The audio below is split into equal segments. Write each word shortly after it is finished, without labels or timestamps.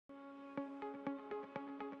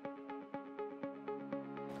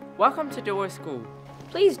Welcome to Dilworth School.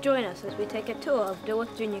 Please join us as we take a tour of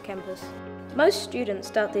Dilworth Junior Campus. Most students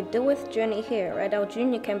start their Dilworth journey here at our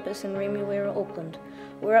junior campus in Remuera, Auckland,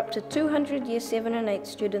 where up to 200 Year 7 and 8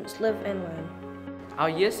 students live and learn. Our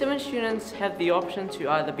Year 7 students have the option to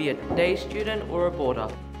either be a day student or a boarder.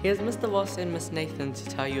 Here's Mr. Voss and Miss Nathan to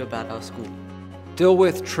tell you about our school.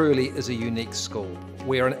 Dilworth truly is a unique school.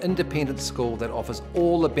 We are an independent school that offers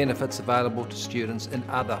all the benefits available to students in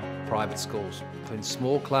other private schools, including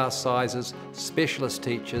small class sizes, specialist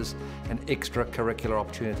teachers and extracurricular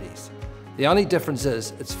opportunities. The only difference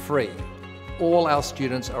is it's free. All our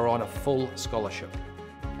students are on a full scholarship.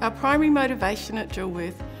 Our primary motivation at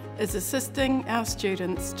Dilworth is assisting our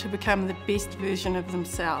students to become the best version of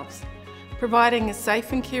themselves. Providing a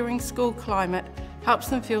safe and caring school climate helps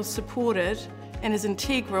them feel supported and is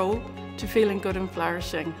integral to feeling good and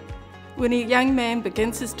flourishing. When a young man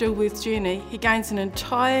begins his Dilworth journey, he gains an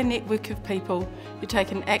entire network of people who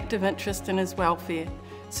take an active interest in his welfare,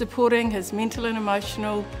 supporting his mental and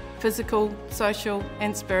emotional, physical, social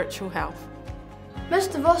and spiritual health.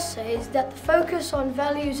 Mr. Voss says that the focus on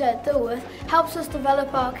values at Dilworth helps us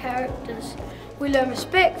develop our characters. We learn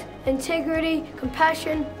respect, integrity,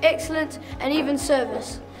 compassion, excellence and even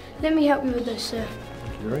service. Let me help you with this, sir.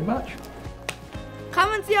 Thank you very much.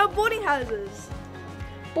 Come and see our boarding houses.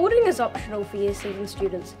 Boarding is optional for Year 7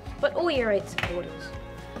 students, but all Year 8s are boarders.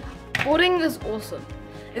 Boarding is awesome.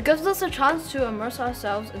 It gives us a chance to immerse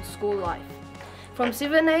ourselves in school life. From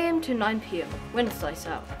 7 AM to 9 PM, when it's lights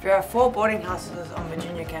out. There are 4 boarding houses on the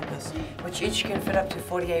junior campus, which each can fit up to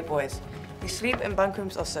 48 boys. We sleep in bunk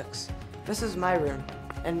rooms of 6. This is my room,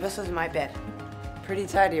 and this is my bed. Pretty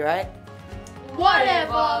tidy, right?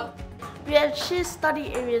 Whatever! We have shared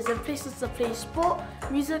study areas and places to play sport,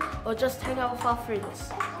 music or just hang out with our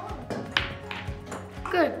friends.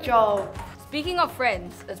 Good job! Speaking of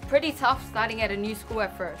friends, it's pretty tough starting at a new school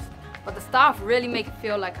at first, but the staff really make it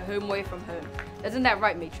feel like a home away from home. Isn't that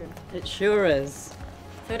right, matron? It sure is.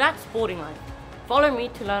 So that's boarding life. Follow me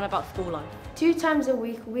to learn about school life. 2 times a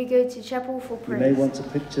week we go to chapel for You prayers. may want to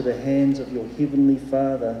picture the hands of your Heavenly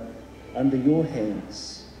Father under your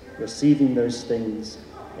hands, receiving those things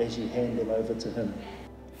as you hand them over to Him.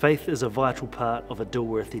 Faith is a vital part of a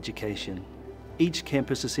Dilworth education. Each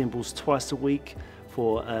campus assembles twice a week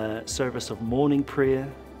for a service of morning prayer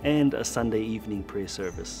and a Sunday evening prayer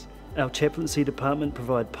service. Our chaplaincy department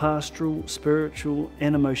provide pastoral, spiritual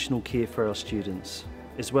and emotional care for our students,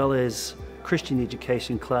 as well as Christian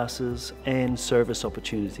education classes and service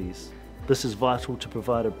opportunities. This is vital to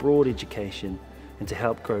provide a broad education and to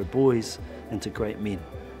help grow boys into great men.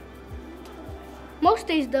 Most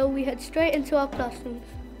days though we head straight into our classrooms.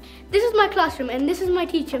 This is my classroom and this is my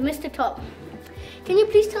teacher, Mr. Top. Can you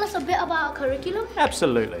please tell us a bit about our curriculum?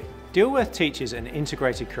 Absolutely. Dilworth teaches an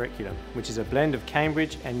integrated curriculum, which is a blend of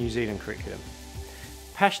Cambridge and New Zealand curriculum.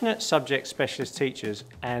 Passionate subject specialist teachers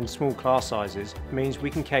and small class sizes means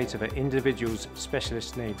we can cater for individuals'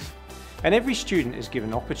 specialist needs. And every student is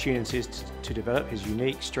given opportunities to develop his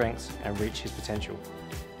unique strengths and reach his potential.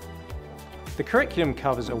 The curriculum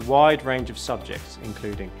covers a wide range of subjects,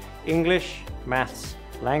 including English, maths,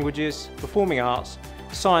 languages, performing arts,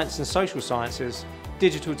 science and social sciences,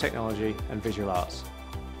 digital technology and visual arts.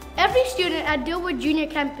 Every student at Dilworth Junior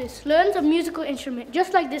Campus learns a musical instrument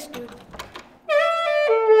just like this dude.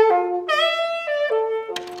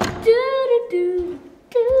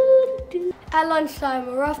 At lunchtime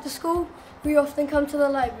or after school, we often come to the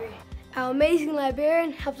library. Our amazing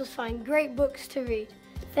librarian helps us find great books to read.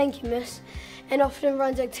 Thank you, miss, and often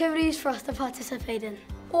runs activities for us to participate in.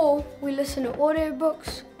 Or we listen to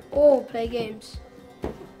audiobooks or play games.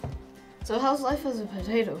 So how's life as a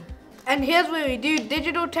potato? And here's where we do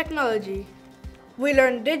digital technology. We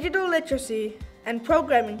learn digital literacy and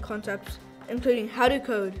programming concepts, including how to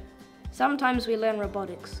code. Sometimes we learn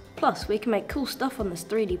robotics. Plus, we can make cool stuff on this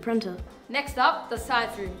 3D printer. Next up, the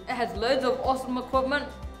science room. It has loads of awesome equipment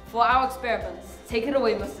for our experiments. Take it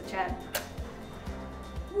away, Mr. Chan.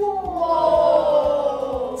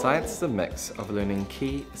 Whoa! Science is a mix of learning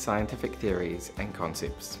key scientific theories and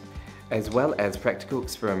concepts, as well as practical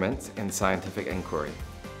experiments and scientific inquiry.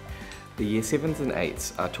 The Year 7s and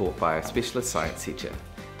 8s are taught by a specialist science teacher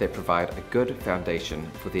that provide a good foundation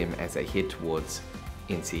for them as they head towards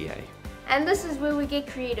NCEA. And this is where we get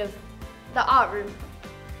creative, the art room.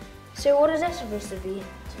 So what is that supposed to be?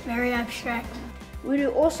 It's very abstract. We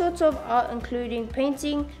do all sorts of art, including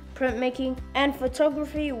painting, printmaking and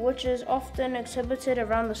photography, which is often exhibited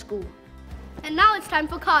around the school. And now it's time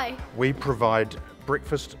for Kai. We provide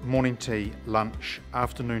breakfast, morning tea, lunch,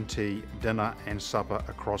 afternoon tea, dinner and supper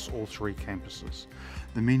across all 3 campuses.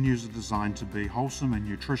 The menus are designed to be wholesome and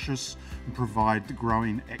nutritious and provide the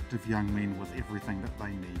growing, active young men with everything that they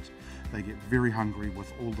need. They get very hungry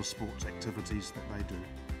with all the sports activities that they do.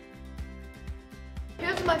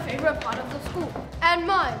 Here's my favourite part of the school. And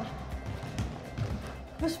mine.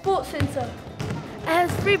 The sports centre. It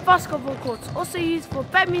has 3 basketball courts, also used for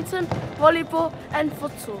badminton, volleyball and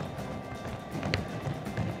futsal.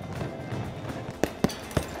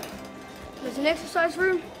 There's an exercise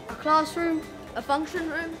room, a classroom, A function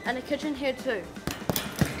room and a kitchen here too.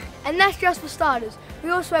 and that's just for starters. We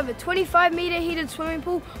also have a 25-metre heated swimming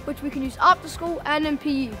pool which we can use after school and in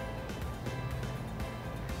PE.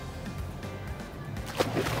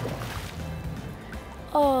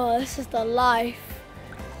 Oh, this is the life.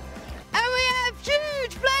 And we have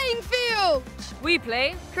huge playing fields. We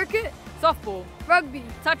play Cricket, softball, rugby,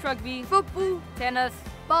 touch rugby, football, tennis,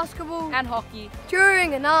 basketball, and hockey.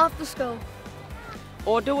 during and after school.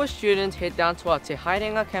 All Dilworth students head down to our Te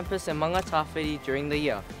Haerenga campus in Mangatawhiri during the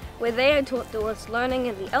year, where they are taught Dilworth's learning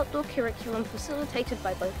in the outdoor curriculum facilitated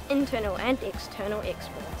by both internal and external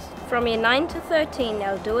experts. From year 9 to 13,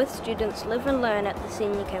 our Dilworth students live and learn at the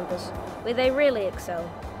senior campus, where they really excel.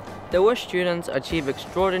 Dilworth students achieve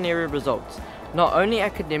extraordinary results, not only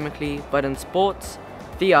academically, but in sports,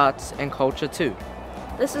 the arts and culture too.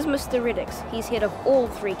 This is Mr. Reddix. He's head of all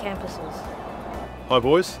 3 campuses. Hi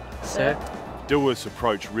boys. Sir. Dilworth's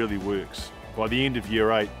approach really works. By the end of year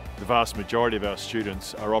 8, the vast majority of our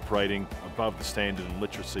students are operating above the standard in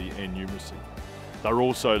literacy and numeracy. They're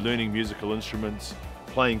also learning musical instruments,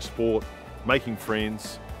 playing sport, making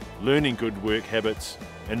friends, learning good work habits,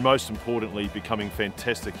 and most importantly, becoming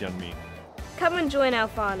fantastic young men. Come and join our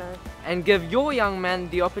whānau. And give your young man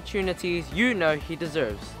the opportunities you know he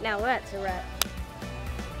deserves. Now that's a wrap.